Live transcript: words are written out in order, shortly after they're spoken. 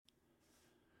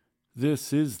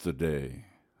This is the day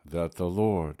that the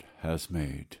Lord has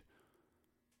made.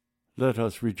 Let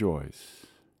us rejoice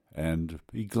and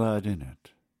be glad in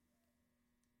it.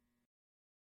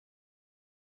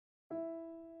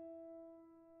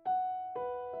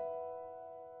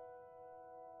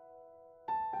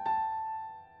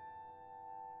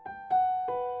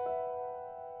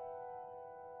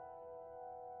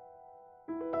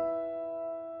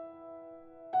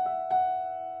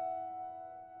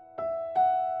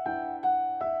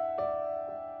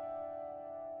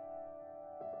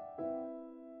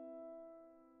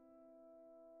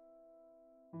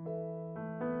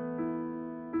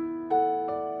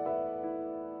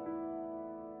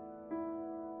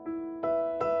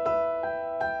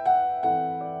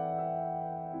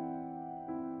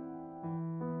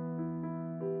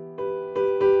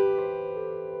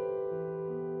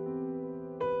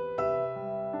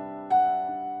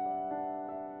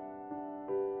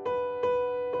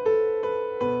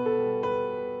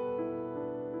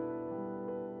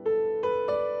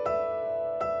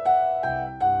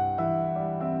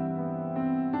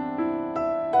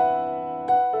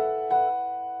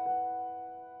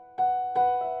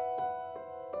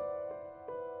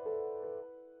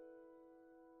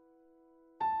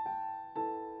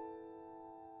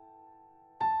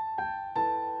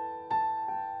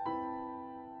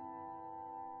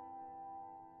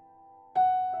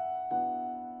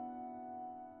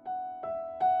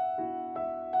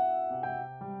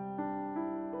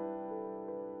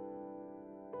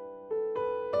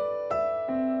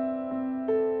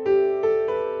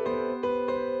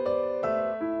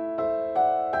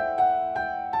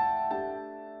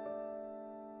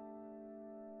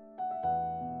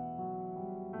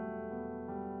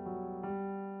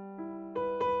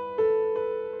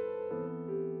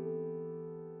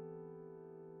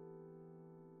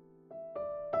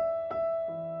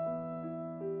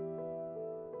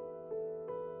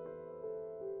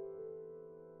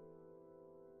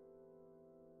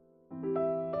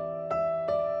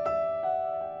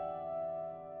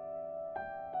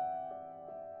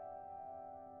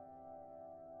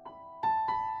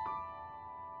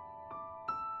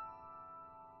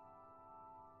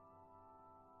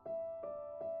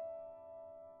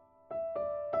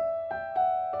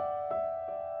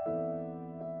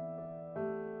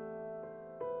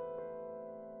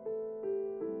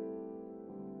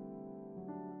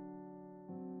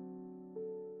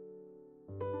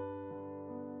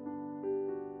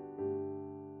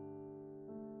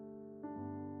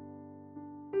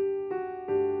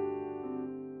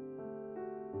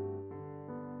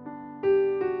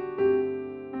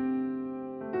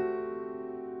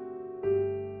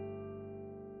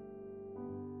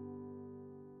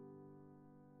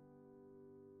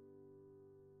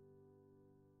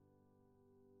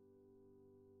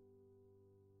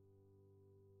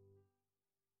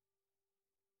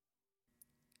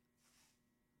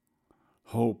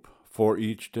 Hope for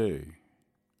Each Day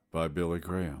by Billy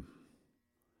Graham.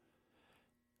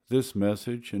 This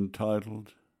message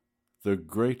entitled The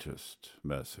Greatest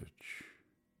Message.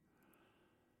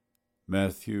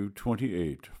 Matthew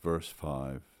 28, verse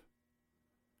 5.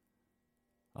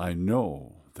 I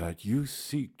know that you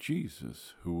seek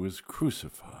Jesus who was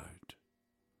crucified.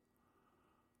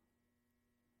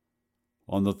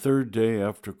 On the third day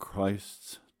after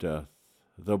Christ's death,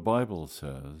 the Bible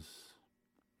says,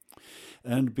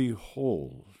 and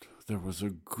behold, there was a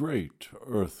great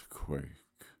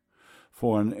earthquake,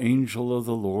 for an angel of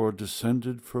the Lord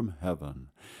descended from heaven,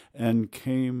 and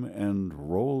came and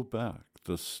rolled back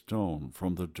the stone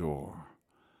from the door,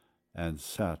 and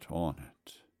sat on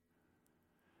it.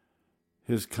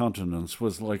 His countenance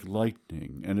was like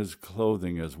lightning, and his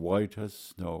clothing as white as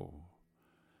snow.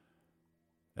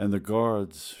 And the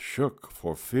guards shook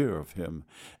for fear of him,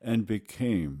 and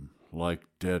became like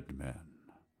dead men.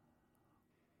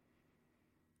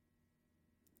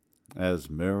 As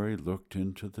Mary looked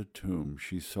into the tomb,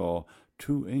 she saw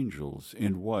two angels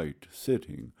in white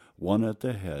sitting, one at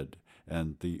the head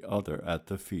and the other at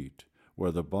the feet,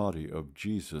 where the body of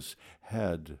Jesus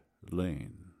had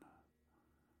lain.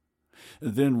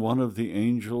 Then one of the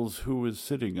angels who was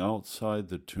sitting outside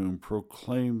the tomb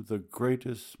proclaimed the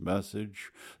greatest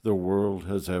message the world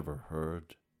has ever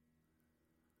heard.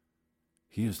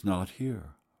 He is not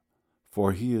here,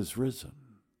 for he is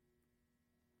risen.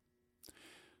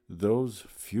 Those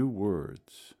few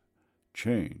words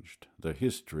changed the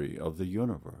history of the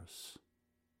universe.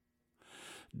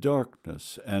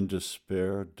 Darkness and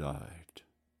despair died.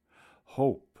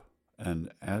 Hope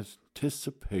and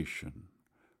anticipation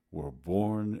were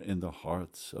born in the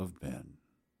hearts of men.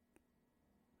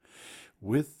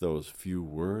 With those few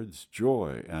words,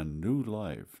 joy and new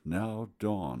life now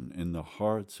dawn in the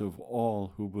hearts of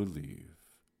all who believe.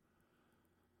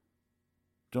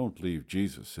 Don't leave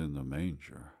Jesus in the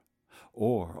manger,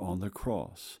 or on the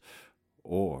cross,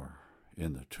 or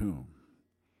in the tomb.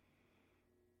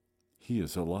 He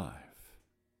is alive,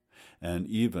 and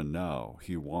even now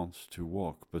he wants to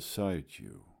walk beside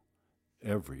you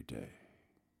every day.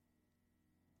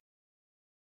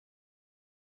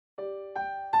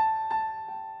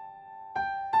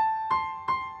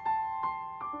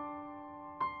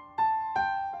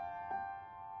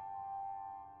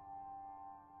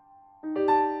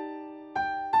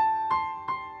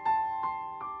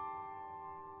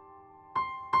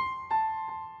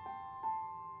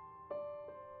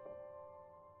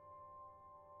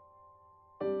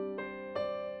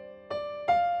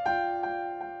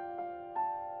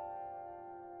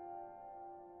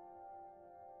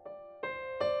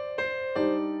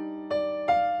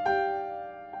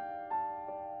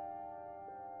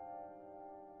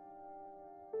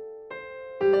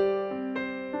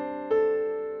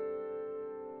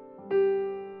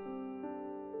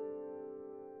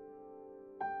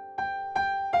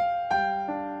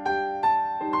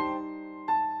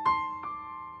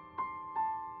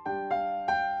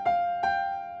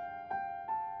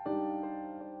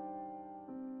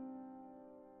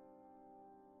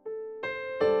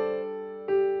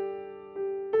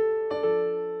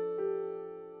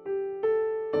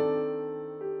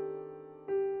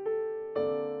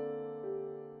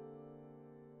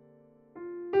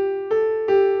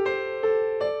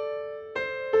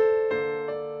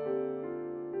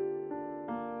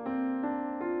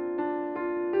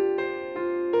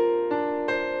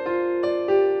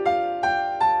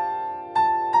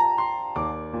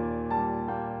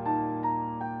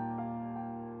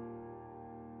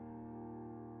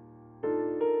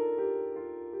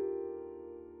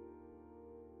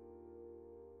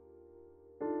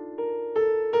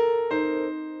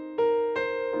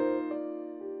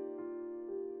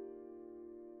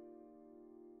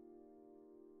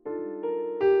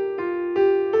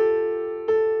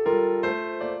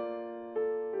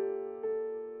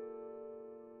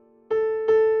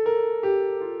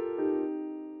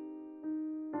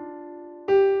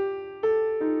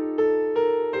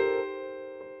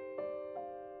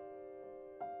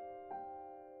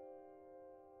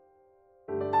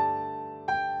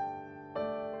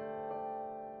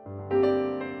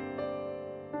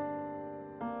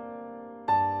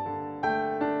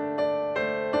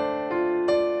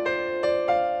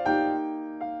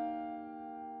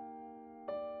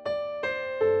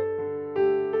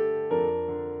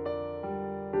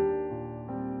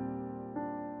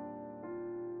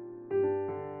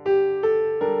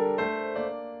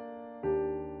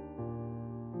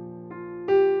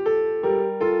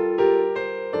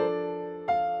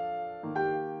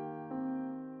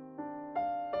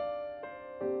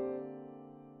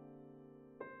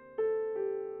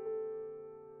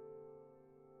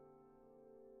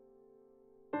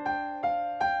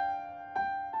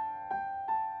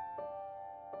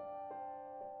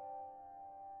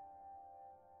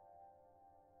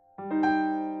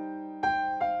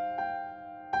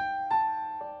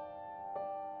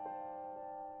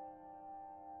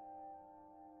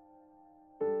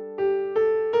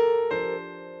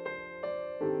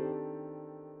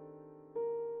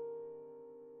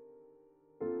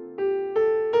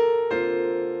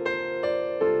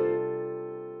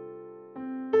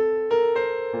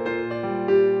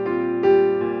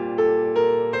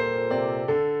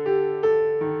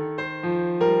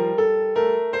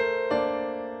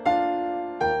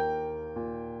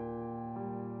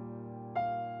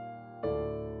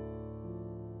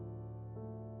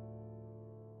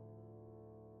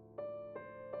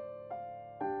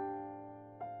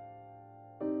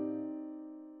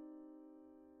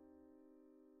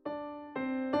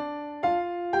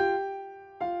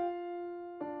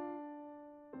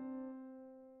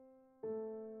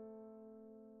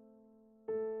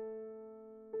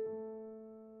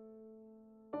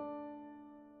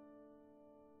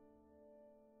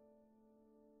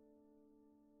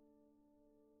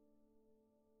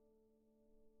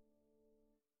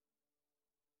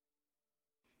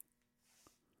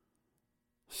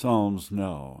 Psalms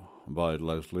Now by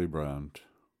Leslie Brandt.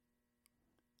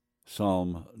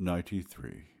 Psalm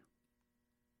 93.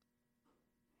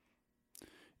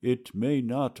 It may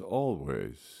not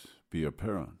always be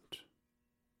apparent,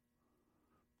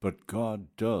 but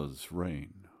God does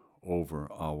reign over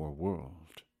our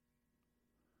world.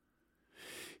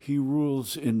 He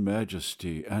rules in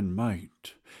majesty and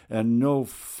might, and no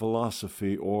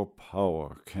philosophy or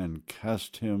power can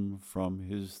cast him from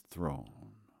his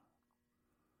throne.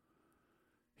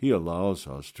 He allows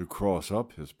us to cross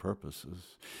up his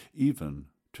purposes, even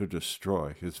to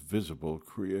destroy his visible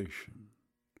creation.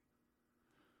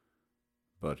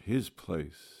 But his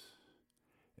place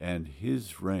and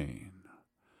his reign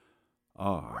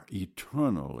are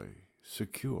eternally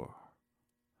secure,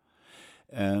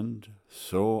 and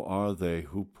so are they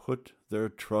who put their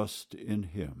trust in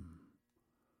him,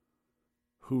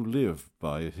 who live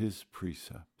by his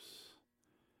precepts,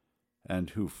 and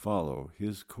who follow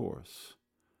his course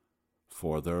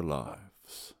for their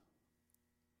lives.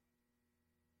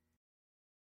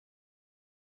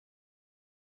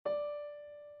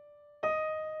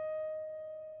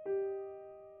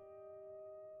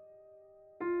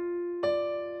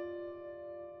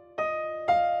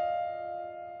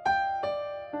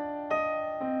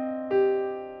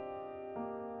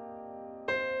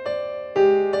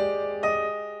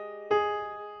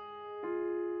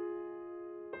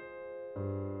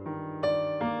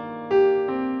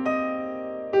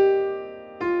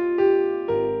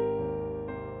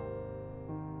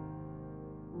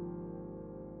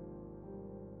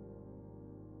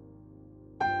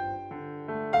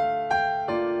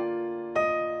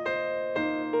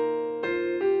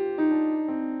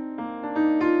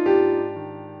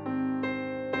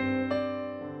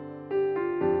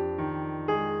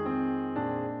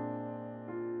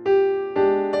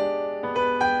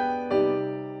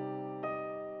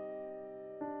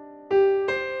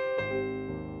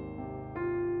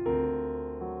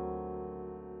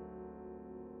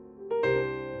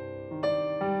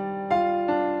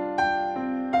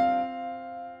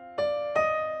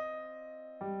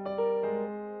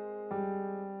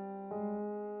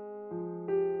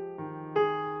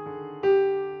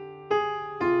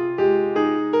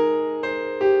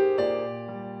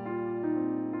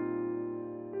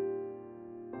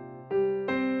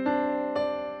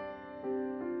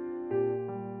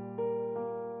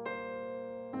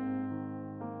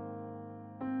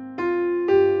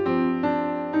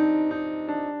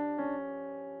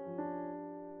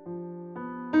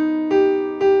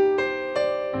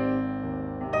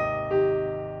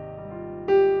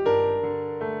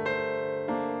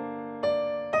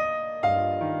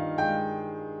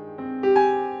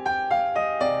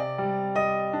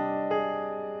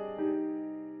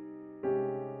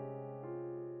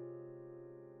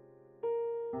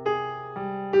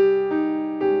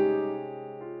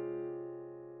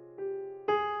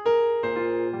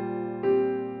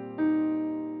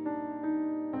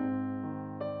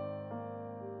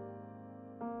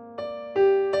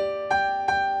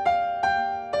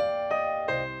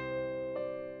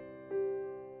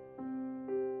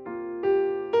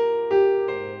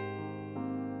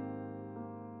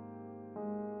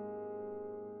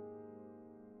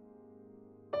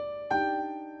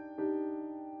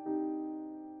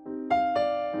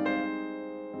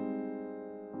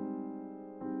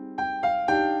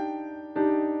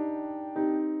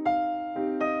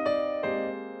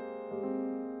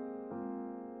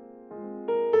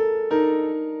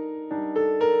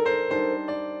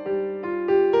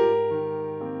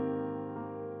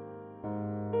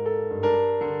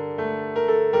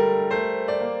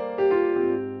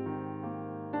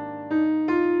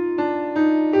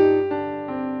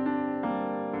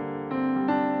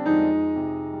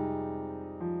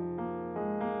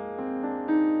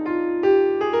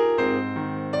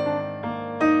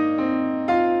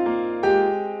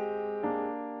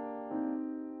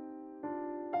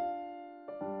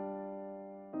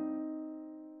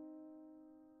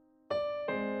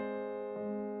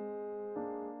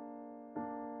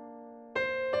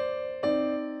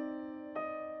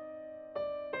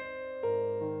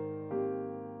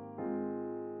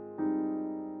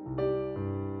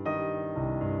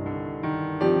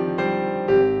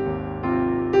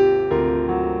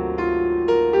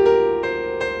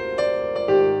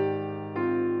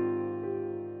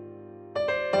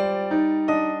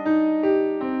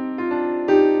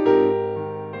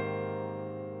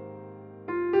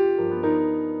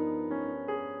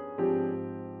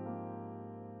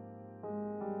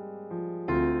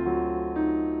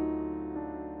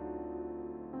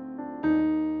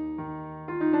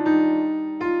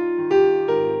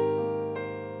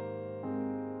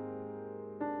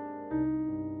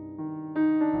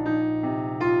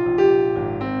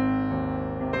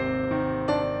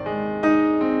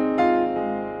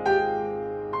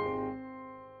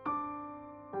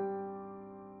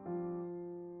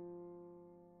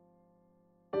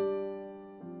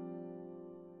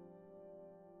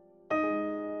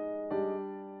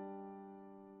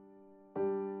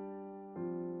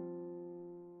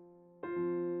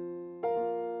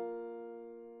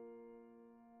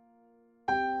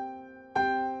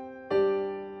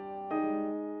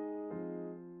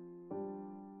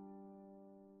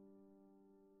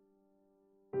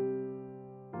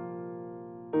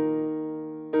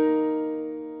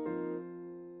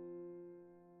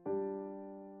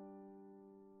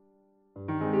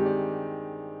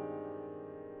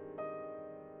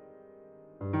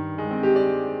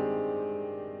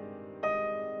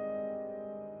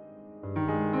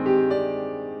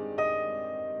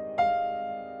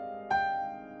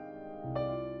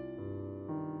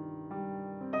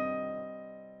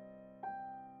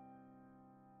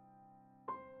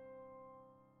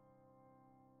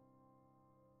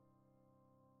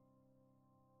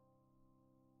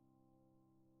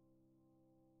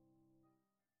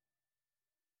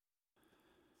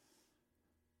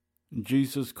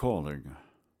 Jesus Calling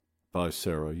by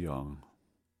Sarah Young.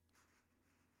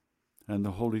 And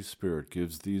the Holy Spirit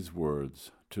gives these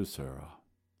words to Sarah.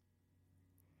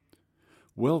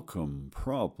 Welcome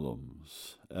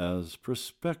problems as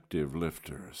perspective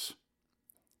lifters.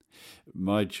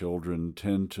 My children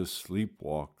tend to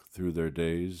sleepwalk through their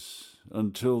days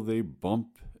until they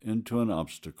bump into an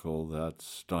obstacle that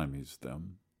stymies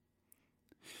them.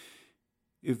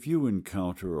 If you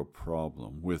encounter a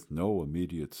problem with no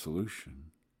immediate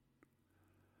solution,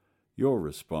 your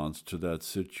response to that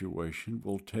situation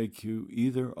will take you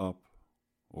either up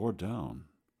or down.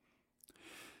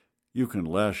 You can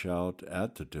lash out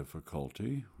at the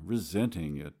difficulty,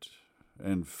 resenting it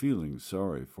and feeling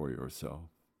sorry for yourself.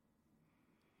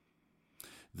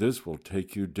 This will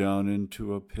take you down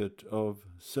into a pit of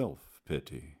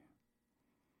self-pity.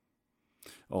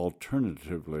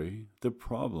 Alternatively, the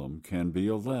problem can be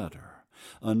a ladder,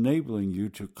 enabling you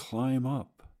to climb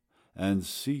up and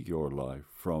see your life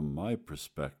from my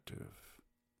perspective.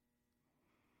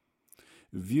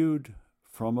 Viewed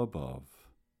from above,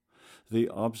 the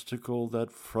obstacle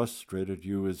that frustrated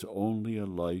you is only a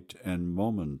light and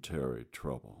momentary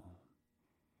trouble.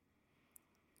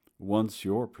 Once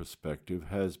your perspective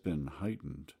has been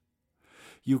heightened,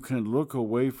 you can look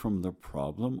away from the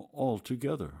problem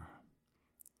altogether.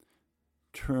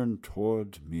 Turn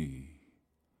toward me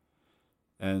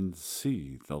and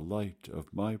see the light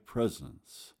of my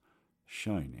presence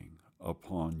shining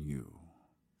upon you.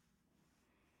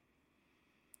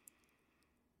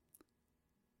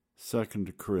 2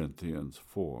 Corinthians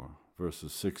 4,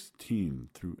 verses 16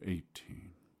 through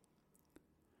 18.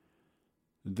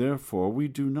 Therefore we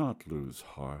do not lose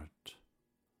heart,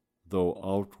 though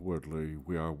outwardly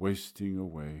we are wasting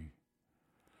away,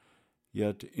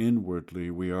 yet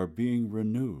inwardly we are being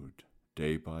renewed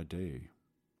day by day.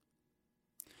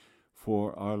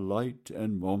 For our light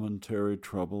and momentary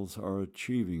troubles are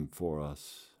achieving for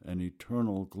us an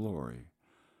eternal glory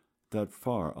that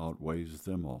far outweighs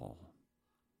them all.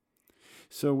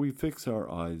 So we fix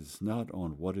our eyes not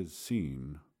on what is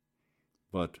seen,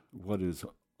 but what is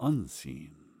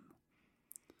unseen.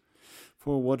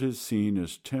 For what is seen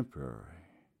is temporary,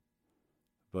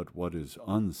 but what is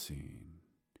unseen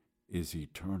is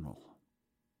eternal.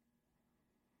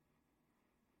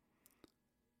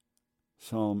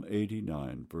 Psalm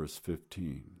 89, verse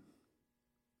 15.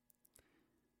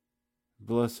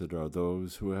 Blessed are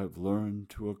those who have learned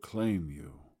to acclaim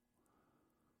you,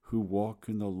 who walk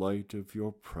in the light of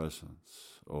your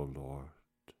presence, O Lord.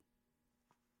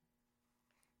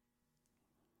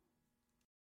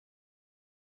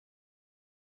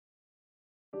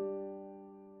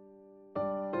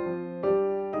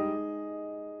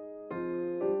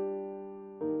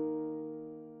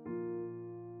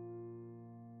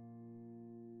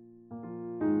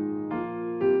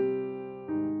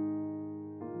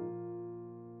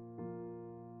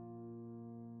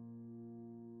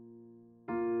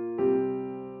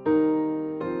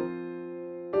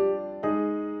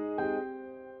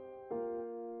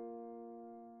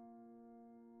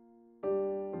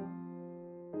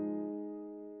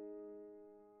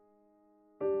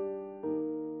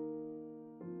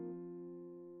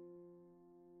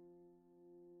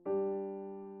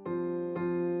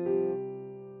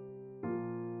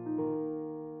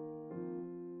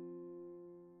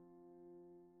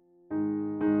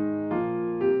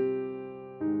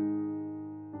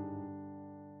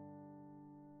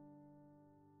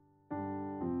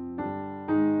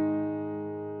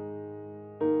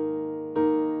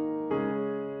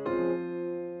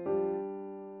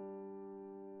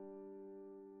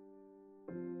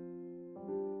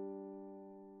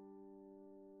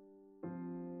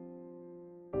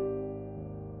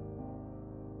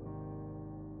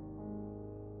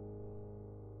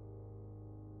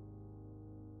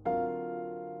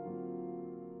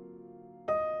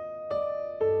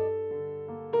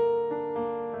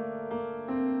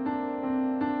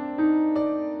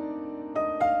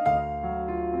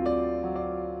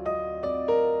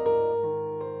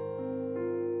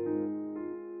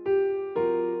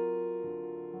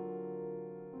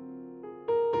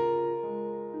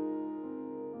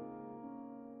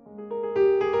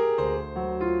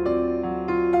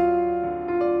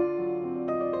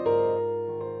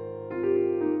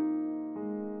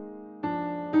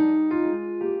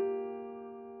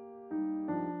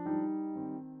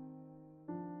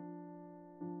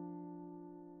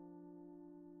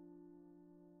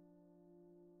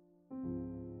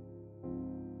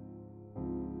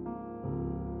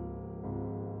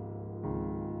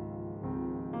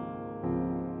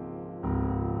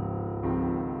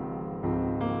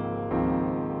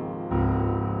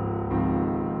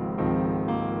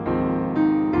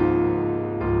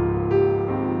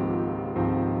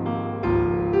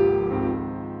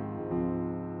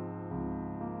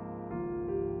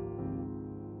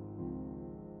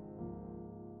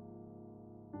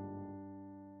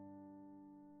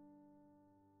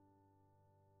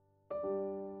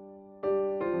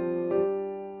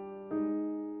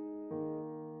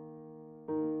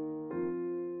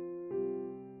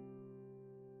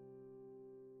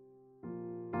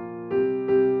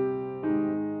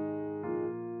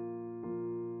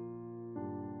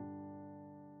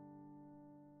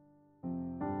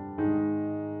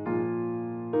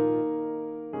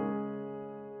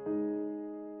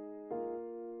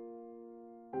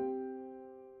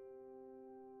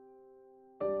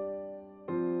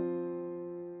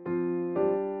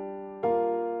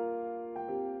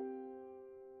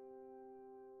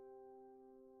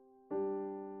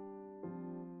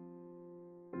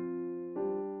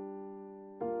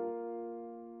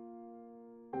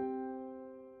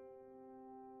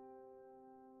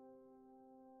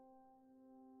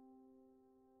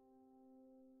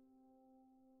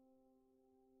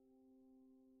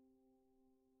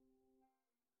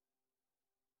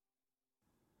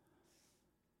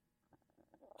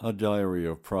 A Diary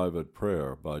of Private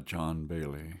Prayer by John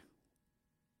Bailey.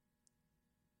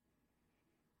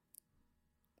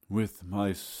 With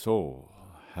my soul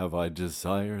have I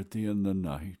desired thee in the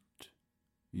night.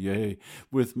 Yea,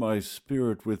 with my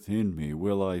spirit within me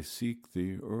will I seek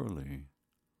thee early.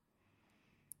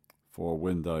 For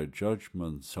when thy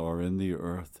judgments are in the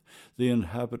earth, the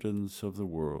inhabitants of the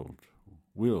world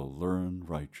will learn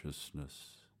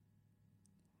righteousness.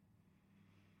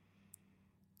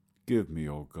 Give me,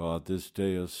 O God, this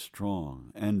day a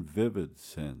strong and vivid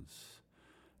sense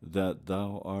that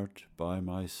thou art by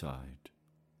my side.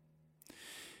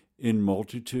 In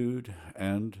multitude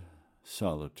and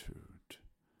solitude,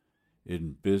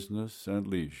 in business and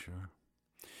leisure,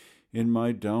 in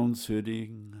my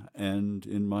downsitting and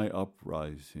in my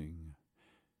uprising,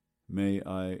 may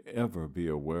I ever be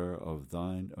aware of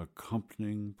thine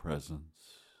accompanying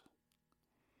presence.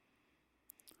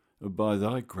 By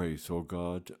thy grace, O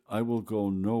God, I will go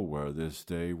nowhere this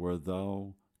day where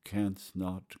thou canst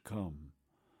not come,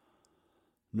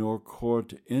 nor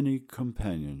court any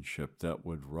companionship that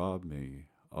would rob me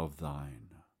of thine.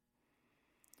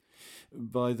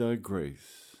 By thy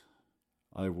grace,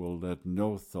 I will let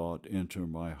no thought enter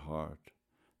my heart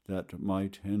that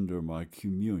might hinder my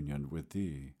communion with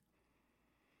thee,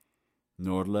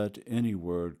 nor let any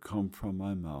word come from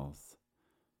my mouth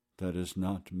that is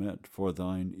not meant for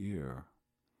thine ear.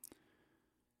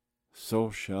 So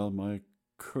shall my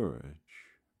courage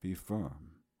be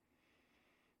firm,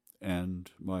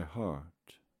 and my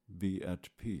heart be at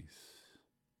peace.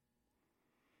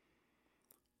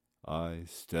 I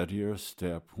steadier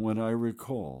step when I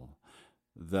recall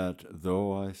that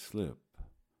though I slip,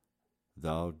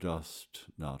 thou dost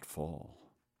not fall.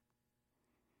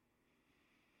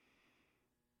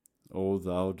 O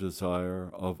thou desire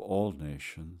of all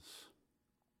nations,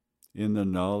 in the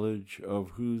knowledge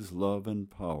of whose love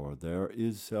and power there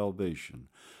is salvation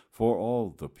for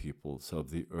all the peoples of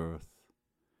the earth,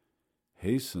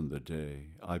 hasten the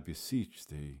day, I beseech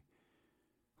thee,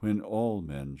 when all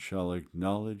men shall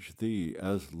acknowledge thee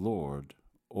as Lord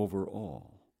over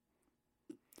all.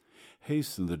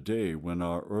 Hasten the day when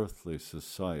our earthly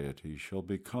society shall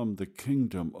become the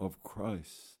kingdom of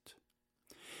Christ.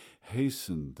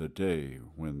 Hasten the day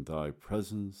when thy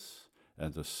presence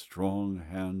and the strong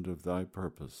hand of thy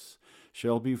purpose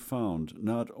shall be found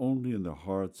not only in the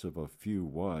hearts of a few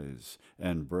wise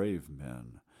and brave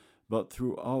men, but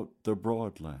throughout the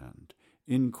broad land,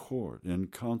 in court, in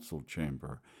council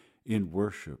chamber, in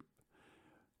worship,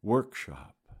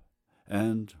 workshop,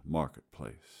 and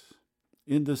marketplace,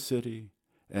 in the city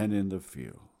and in the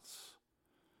fields.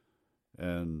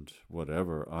 And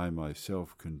whatever I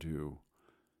myself can do,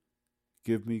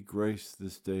 give me grace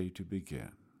this day to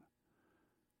begin.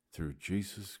 Through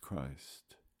Jesus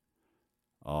Christ.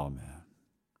 Amen.